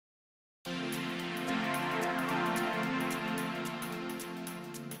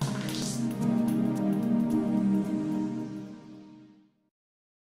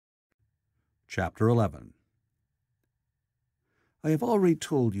Chapter 11. I have already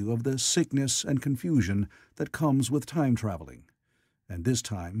told you of the sickness and confusion that comes with time traveling, and this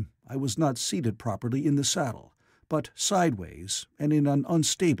time I was not seated properly in the saddle, but sideways and in an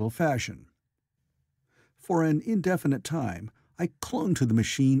unstable fashion. For an indefinite time I clung to the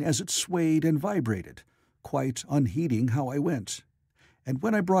machine as it swayed and vibrated, quite unheeding how I went, and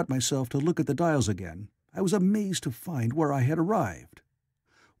when I brought myself to look at the dials again, I was amazed to find where I had arrived.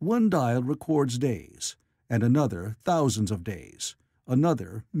 One dial records days, and another thousands of days,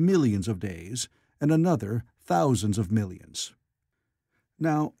 another millions of days, and another thousands of millions.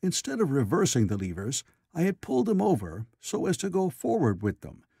 Now, instead of reversing the levers, I had pulled them over so as to go forward with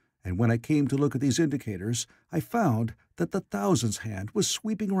them, and when I came to look at these indicators, I found that the thousands hand was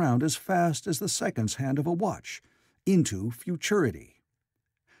sweeping round as fast as the seconds hand of a watch, into futurity.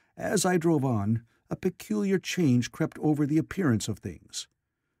 As I drove on, a peculiar change crept over the appearance of things.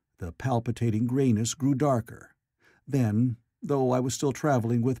 The palpitating grayness grew darker. Then, though I was still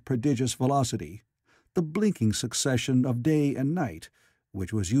traveling with prodigious velocity, the blinking succession of day and night,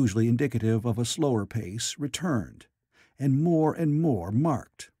 which was usually indicative of a slower pace, returned, and more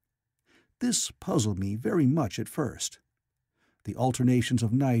marked. This puzzled me very much at first. The alternations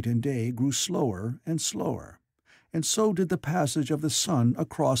of night and day grew slower and slower, and so did the passage of the sun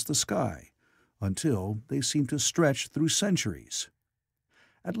across the sky, until they seemed to stretch through centuries.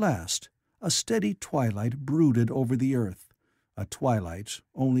 At last, a steady twilight brooded over the earth, a twilight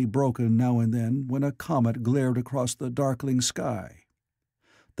only broken now and then when a comet glared across the darkling sky.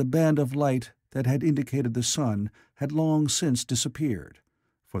 The band of light that had indicated the sun had long since disappeared,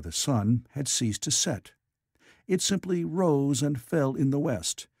 for the sun had ceased to set. It simply rose and fell in the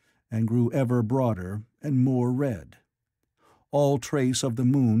west, and grew ever broader and more red. All trace of the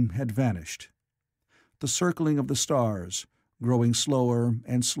moon had vanished. The circling of the stars, growing slower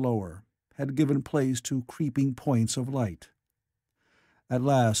and slower, had given place to creeping points of light. At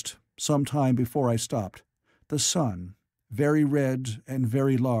last, some time before I stopped, the sun, very red and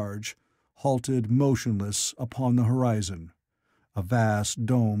very large, halted motionless upon the horizon, a vast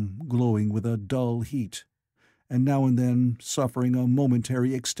dome glowing with a dull heat, and now and then suffering a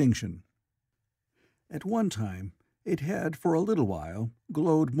momentary extinction. At one time it had for a little while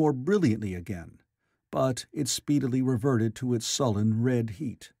glowed more brilliantly again, but it speedily reverted to its sullen red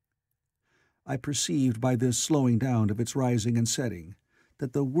heat. I perceived by this slowing down of its rising and setting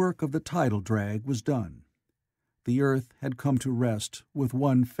that the work of the tidal drag was done. The earth had come to rest with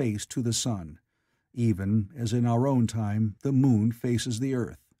one face to the sun, even as in our own time the moon faces the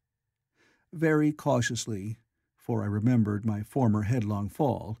earth. Very cautiously, for I remembered my former headlong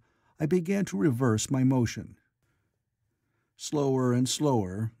fall, I began to reverse my motion. Slower and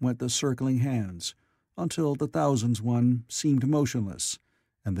slower went the circling hands, until the thousands one seemed motionless,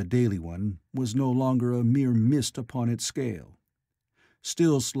 and the daily one was no longer a mere mist upon its scale.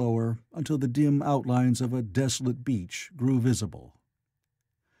 Still slower until the dim outlines of a desolate beach grew visible.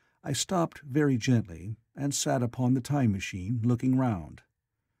 I stopped very gently and sat upon the time machine looking round.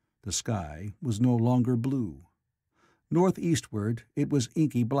 The sky was no longer blue. Northeastward it was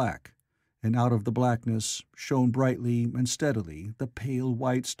inky black, and out of the blackness shone brightly and steadily the pale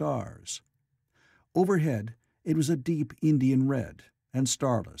white stars. Overhead it was a deep Indian red, and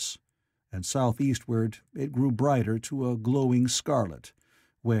starless, and southeastward it grew brighter to a glowing scarlet,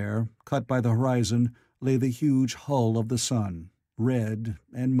 where, cut by the horizon, lay the huge hull of the sun, red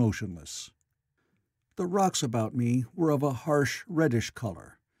and motionless. The rocks about me were of a harsh reddish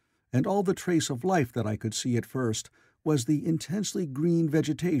color, and all the trace of life that I could see at first was the intensely green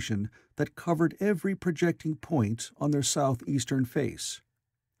vegetation that covered every projecting point on their southeastern face.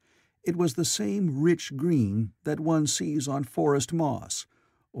 It was the same rich green that one sees on forest moss,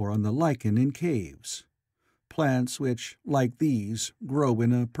 or on the lichen in caves, plants which, like these, grow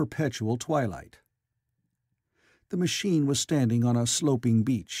in a perpetual twilight. The machine was standing on a sloping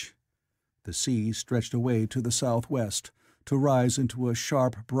beach. The sea stretched away to the southwest, to rise into a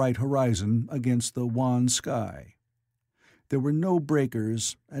sharp bright horizon against the wan sky. There were no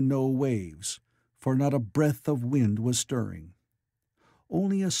breakers and no waves, for not a breath of wind was stirring.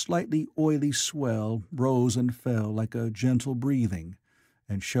 Only a slightly oily swell rose and fell like a gentle breathing,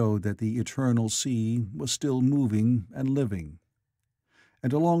 and showed that the eternal sea was still moving and living.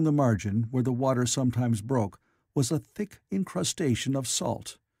 And along the margin, where the water sometimes broke, was a thick incrustation of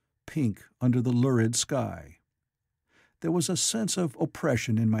salt, pink under the lurid sky. There was a sense of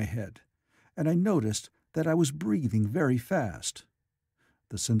oppression in my head, and I noticed that I was breathing very fast.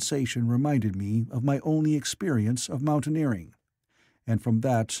 The sensation reminded me of my only experience of mountaineering, and from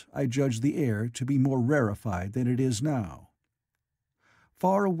that I judged the air to be more rarefied than it is now.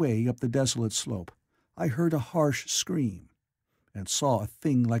 Far away up the desolate slope, I heard a harsh scream, and saw a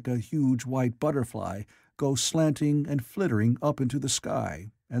thing like a huge white butterfly go slanting and flittering up into the sky,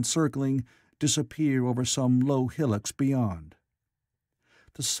 and circling, disappear over some low hillocks beyond.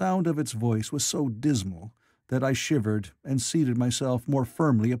 The sound of its voice was so dismal that I shivered and seated myself more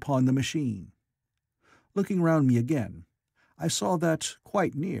firmly upon the machine. Looking round me again, I saw that,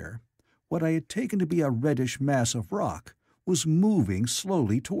 quite near, what I had taken to be a reddish mass of rock was moving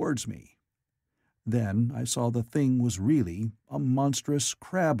slowly towards me. Then I saw the thing was really a monstrous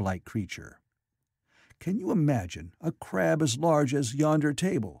crab-like creature. Can you imagine a crab as large as yonder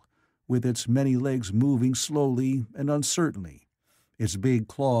table, with its many legs moving slowly and uncertainly, its big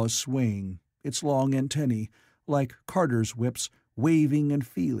claws swaying, its long antennae, like carter's whips, waving and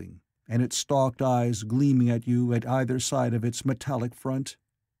feeling, and its stalked eyes gleaming at you at either side of its metallic front?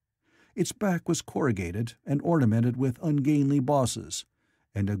 Its back was corrugated and ornamented with ungainly bosses,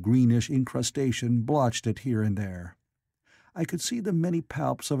 and a greenish incrustation blotched it here and there. I could see the many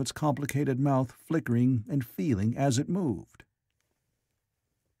palps of its complicated mouth flickering and feeling as it moved.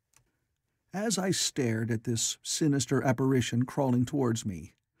 As I stared at this sinister apparition crawling towards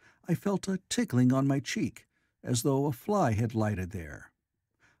me, I felt a tickling on my cheek, as though a fly had lighted there.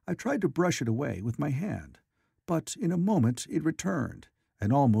 I tried to brush it away with my hand, but in a moment it returned,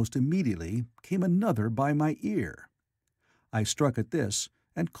 and almost immediately came another by my ear. I struck at this,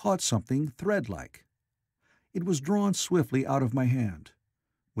 and caught something thread-like. It was drawn swiftly out of my hand.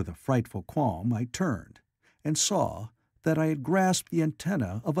 With a frightful qualm I turned, and saw that I had grasped the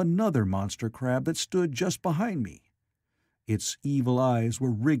antenna of another monster crab that stood just behind me. Its evil eyes were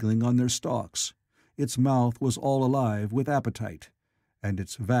wriggling on their stalks, its mouth was all alive with appetite, and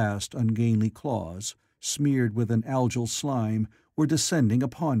its vast ungainly claws, smeared with an algal slime, were descending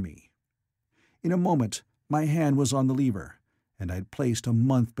upon me. In a moment my hand was on the lever, and I had placed a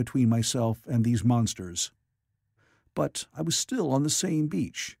month between myself and these monsters. But I was still on the same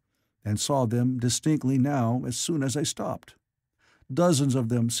beach, and saw them distinctly now as soon as I stopped. Dozens of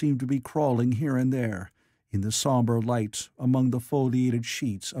them seemed to be crawling here and there, in the sombre light among the foliated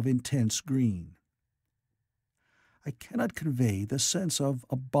sheets of intense green. I cannot convey the sense of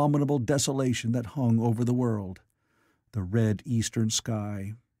abominable desolation that hung over the world. The red eastern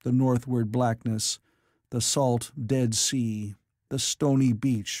sky, the northward blackness, the salt dead sea, the stony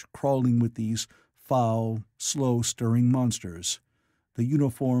beach crawling with these foul, slow-stirring monsters, the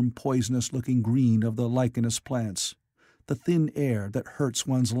uniform poisonous-looking green of the lichenous plants, the thin air that hurts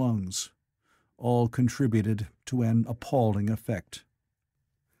one's lungs, all contributed to an appalling effect.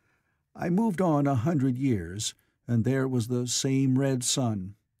 I moved on 100 years, and there was the same red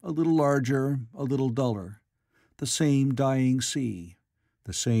sun, a little larger, a little duller, the same dying sea,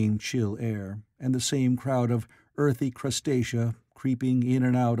 the same chill air, and the same crowd of earthy crustacea creeping in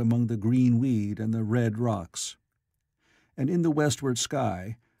and out among the green weed and the red rocks. And in the westward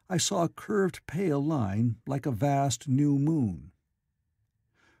sky I saw a curved pale line like a vast new moon.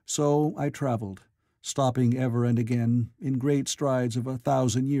 So I travelled, stopping ever and again in great strides of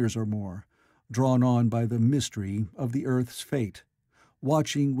 1,000 years or more, drawn on by the mystery of the earth's fate,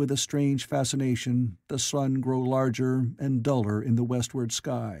 watching with a strange fascination the sun grow larger and duller in the westward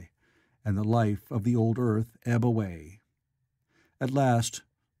sky, and the life of the old earth ebb away. At last,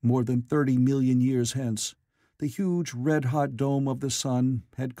 more than 30 million years hence, the huge red-hot dome of the sun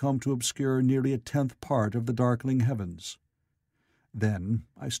had come to obscure nearly 1/10 part of the darkling heavens. Then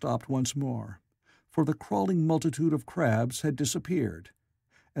I stopped once more, for the crawling multitude of crabs had disappeared,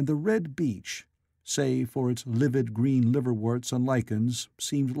 and the red beach, save for its livid green liverworts and lichens,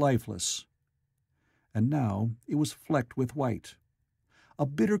 seemed lifeless. And now it was flecked with white. A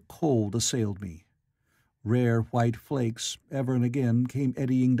bitter cold assailed me. Rare white flakes ever and again came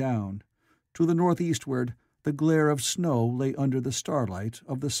eddying down. To the northeastward the glare of snow lay under the starlight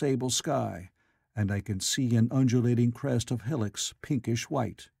of the sable sky, and I could see an undulating crest of hillocks pinkish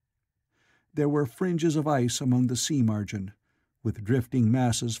white. There were fringes of ice among the sea margin, with drifting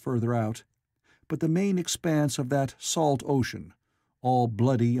masses further out, but the main expanse of that salt ocean, all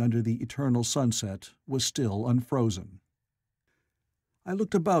bloody under the eternal sunset, was still unfrozen. I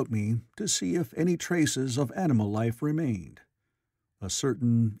looked about me to see if any traces of animal life remained. A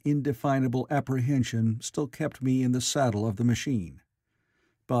certain indefinable apprehension still kept me in the saddle of the machine.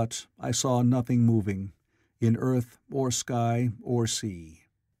 But I saw nothing moving, in earth or sky or sea.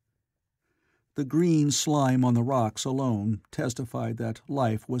 The green slime on the rocks alone testified that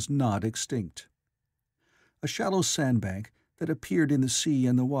life was not extinct. A shallow sandbank that appeared in the sea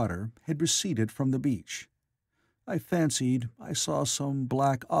and the water had receded from the beach. I fancied I saw some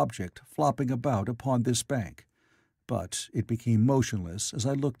black object flopping about upon this bank, but it became motionless as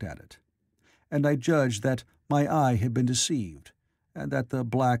I looked at it, and I judged that my eye had been deceived, and that the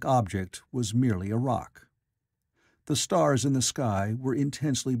black object was merely a rock. The stars in the sky were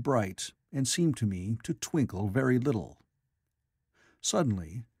intensely bright and seemed to me to twinkle very little.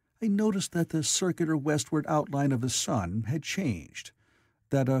 Suddenly, I noticed that the circular westward outline of the sun had changed,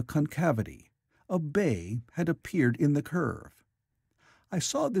 that a concavity, a bay, had appeared in the curve. I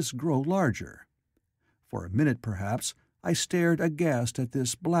saw this grow larger. For a minute, perhaps, I stared aghast at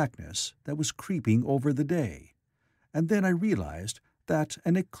this blackness that was creeping over the day, and then I realized that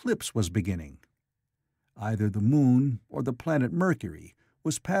an eclipse was beginning. Either the moon or the planet Mercury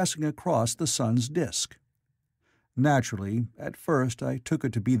was passing across the sun's disk. Naturally, at first I took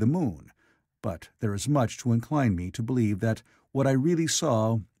it to be the moon, but there is much to incline me to believe that what I really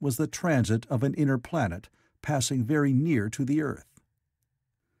saw was the transit of an inner planet passing very near to the Earth.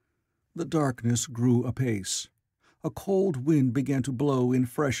 The darkness grew apace. A cold wind began to blow in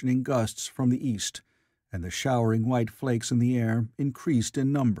freshening gusts from the east, and the showering white flakes in the air increased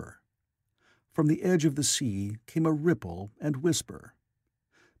in number. From the edge of the sea came a ripple and whisper.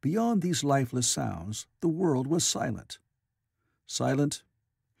 Beyond these lifeless sounds, the world was silent. Silent?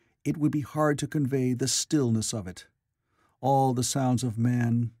 It would be hard to convey the stillness of it. All the sounds of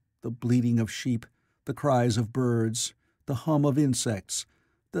man, the bleating of sheep, the cries of birds, the hum of insects,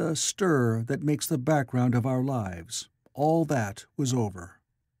 the stir that makes the background of our lives, all that was over.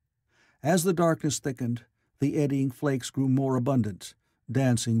 As the darkness thickened, the eddying flakes grew more abundant,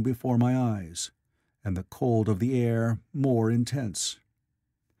 dancing before my eyes, and the cold of the air more intense.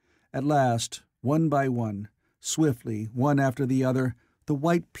 At last, one by one, swiftly, one after the other, the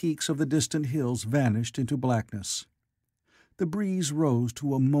white peaks of the distant hills vanished into blackness. The breeze rose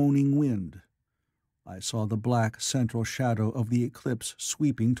to a moaning wind. I saw the black central shadow of the eclipse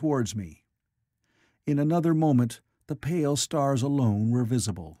sweeping towards me. In another moment the pale stars alone were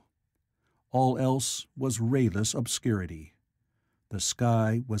visible. All else was rayless obscurity. The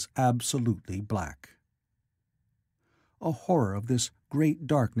sky was absolutely black. A horror of this great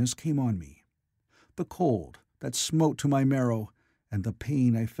darkness came on me. The cold that smote to my marrow, and the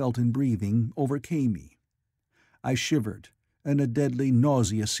pain I felt in breathing, overcame me. I shivered, and a deadly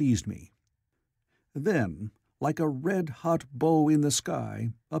nausea seized me. Then, like a red-hot bow in the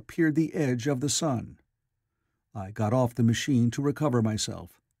sky, appeared the edge of the sun. I got off the machine to recover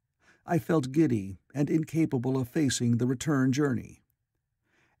myself. I felt giddy and incapable of facing the return journey.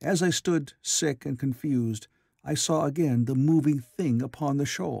 As I stood sick and confused, I saw again the moving thing upon the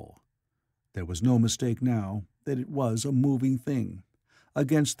shoal. There was no mistake now that it was a moving thing,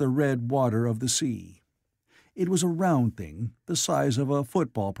 against the red water of the sea. It was a round thing, the size of a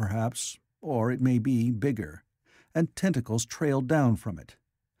football perhaps, or it may be bigger, and tentacles trailed down from it.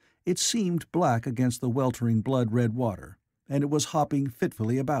 It seemed black against the weltering blood-red water, and it was hopping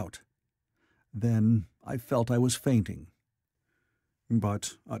fitfully about. Then I felt I was fainting.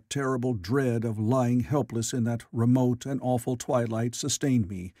 But a terrible dread of lying helpless in that remote and awful twilight sustained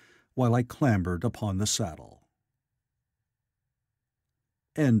me while I clambered upon the saddle.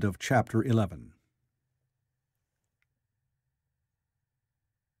 End of Chapter 11.